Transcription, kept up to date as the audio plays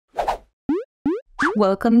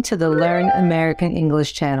Welcome to the Learn American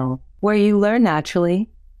English channel, where you learn naturally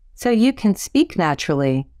so you can speak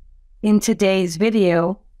naturally. In today's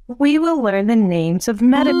video, we will learn the names of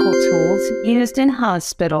medical tools used in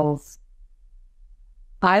hospitals.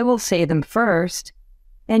 I will say them first,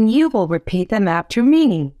 and you will repeat them after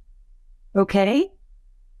me. Okay?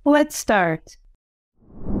 Let's start.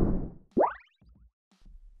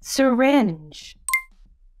 Syringe.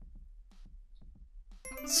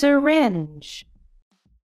 Syringe.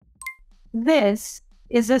 This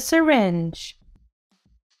is a syringe.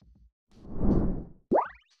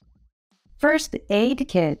 First aid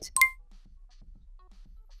kit.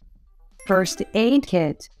 First aid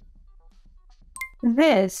kit.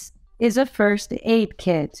 This is a first aid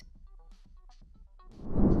kit.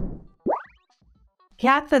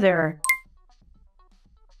 Catheter.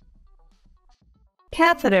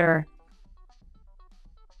 Catheter.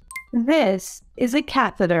 This is a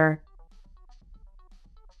catheter.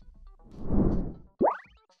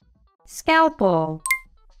 Scalpel.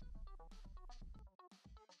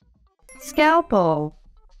 Scalpel.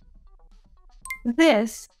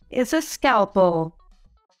 This is a scalpel.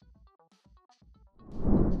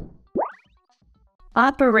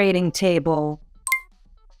 Operating table.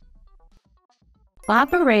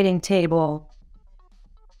 Operating table.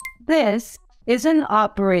 This is an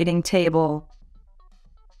operating table.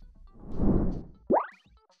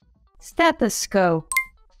 Stethoscope.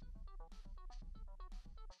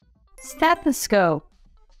 Stethoscope.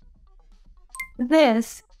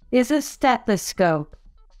 This is a stethoscope.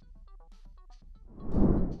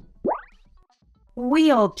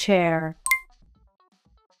 Wheelchair.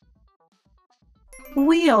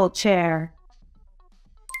 Wheelchair.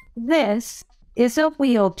 This is a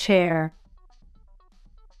wheelchair.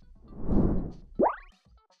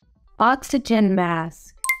 Oxygen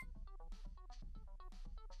mask.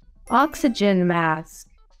 Oxygen mask.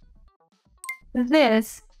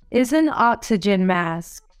 This is an oxygen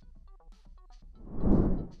mask.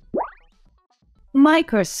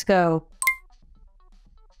 Microscope.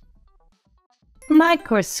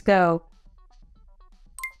 Microscope.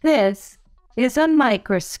 This is a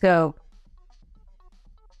microscope.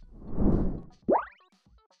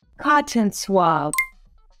 Cotton swab.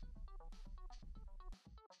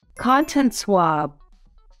 Cotton swab.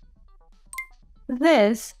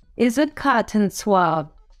 This is a cotton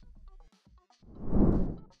swab.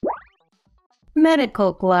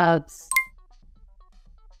 Medical gloves.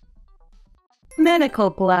 Medical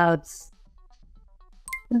gloves.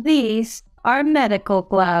 These are medical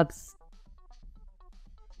gloves.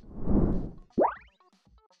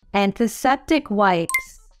 Antiseptic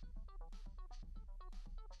wipes.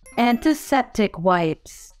 Antiseptic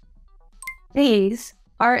wipes. These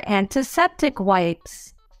are antiseptic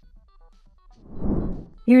wipes.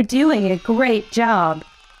 You're doing a great job.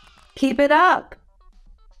 Keep it up.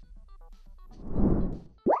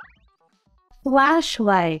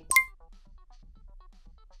 Flashlight.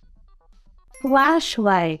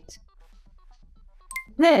 Flashlight.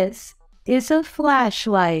 This is a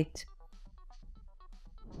flashlight.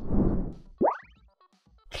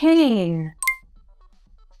 Cane.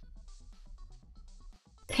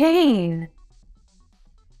 Cane.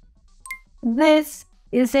 This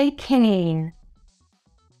is a cane.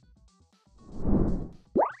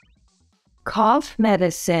 Cough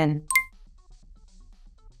medicine.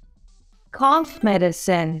 Cough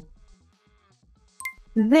medicine.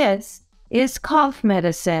 This is cough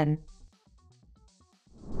medicine.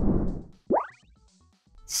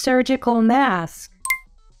 Surgical mask.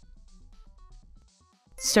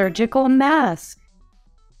 Surgical mask.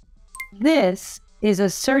 This is a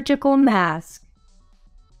surgical mask.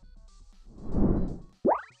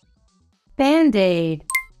 Band-aid.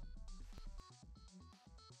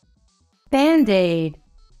 Band-aid.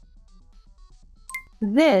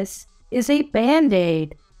 This is a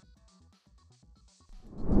band-aid.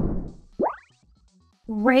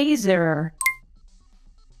 Razor.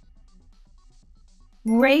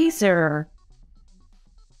 Razor.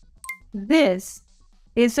 This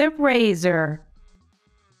is a razor.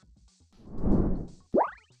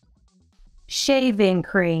 Shaving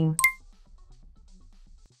cream.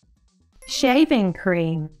 Shaving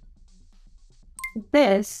cream.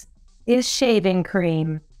 This is shaving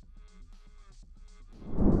cream.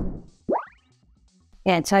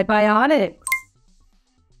 Antibiotics.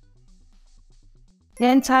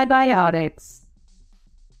 Antibiotics.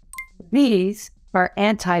 These are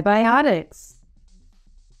antibiotics.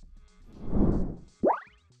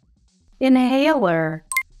 Inhaler.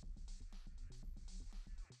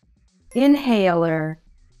 Inhaler.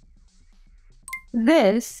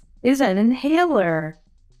 This is an inhaler.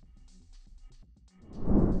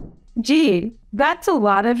 Gee, that's a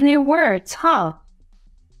lot of new words, huh?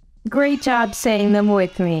 Great job saying them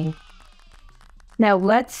with me. Now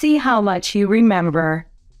let's see how much you remember.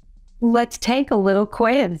 Let's take a little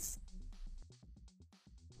quiz.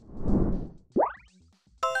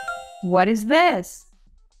 What is this?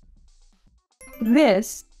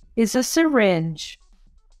 This is a syringe.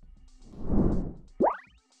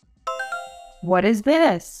 What is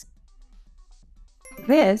this?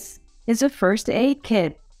 This is a first aid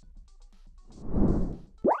kit.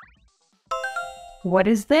 What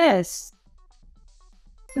is this?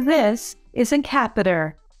 This is a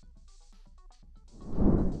catheter.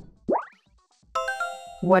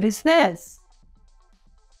 What is this?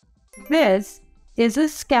 This is a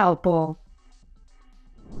scalpel.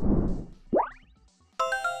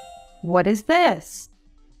 What is this?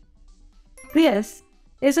 This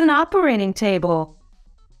is an operating table.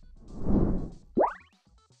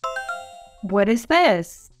 What is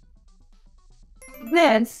this?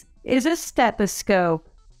 This is a stethoscope.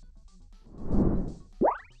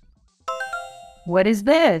 What is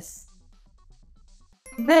this?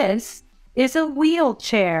 This is a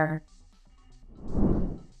wheelchair.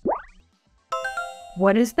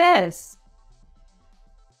 What is this?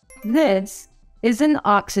 This is an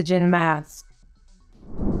oxygen mask.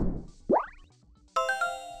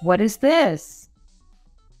 What is this?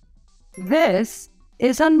 This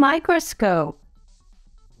is a microscope.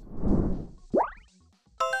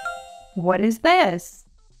 What is this?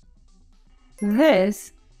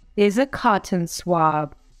 This is a cotton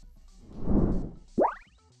swab.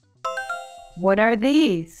 What are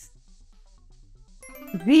these?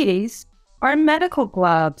 These are medical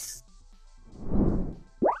gloves.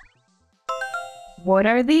 What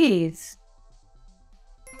are these?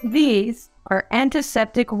 These are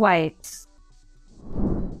antiseptic wipes.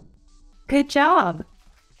 Good job!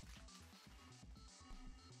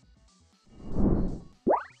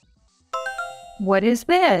 What is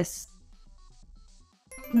this?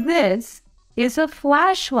 This is a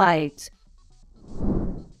flashlight.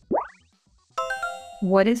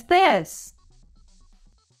 What is this?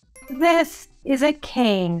 This is a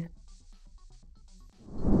cane.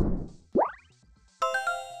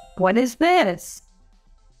 What is this?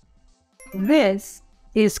 This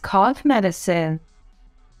is cough medicine.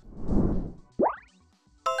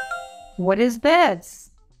 What is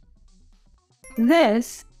this?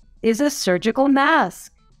 This is a surgical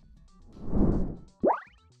mask.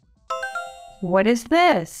 What is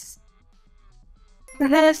this?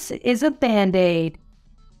 This is a Band-Aid.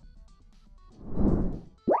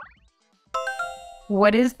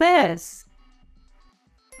 What is this?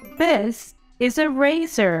 This is a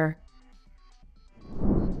razor.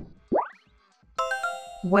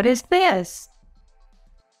 What is this?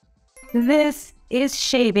 This is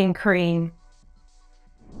shaving cream.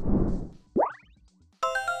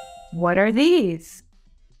 What are these?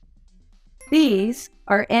 These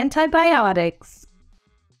are antibiotics.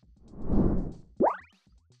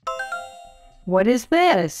 What is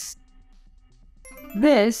this?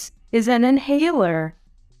 This is an inhaler.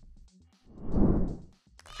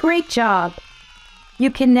 Great job! You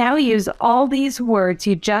can now use all these words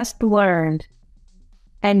you just learned.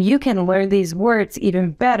 And you can learn these words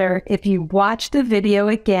even better if you watch the video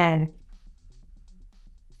again.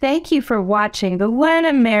 Thank you for watching the Learn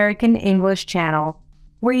American English channel,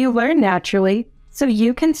 where you learn naturally so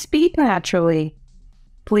you can speak naturally.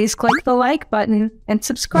 Please click the like button and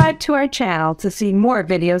subscribe to our channel to see more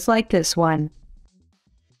videos like this one.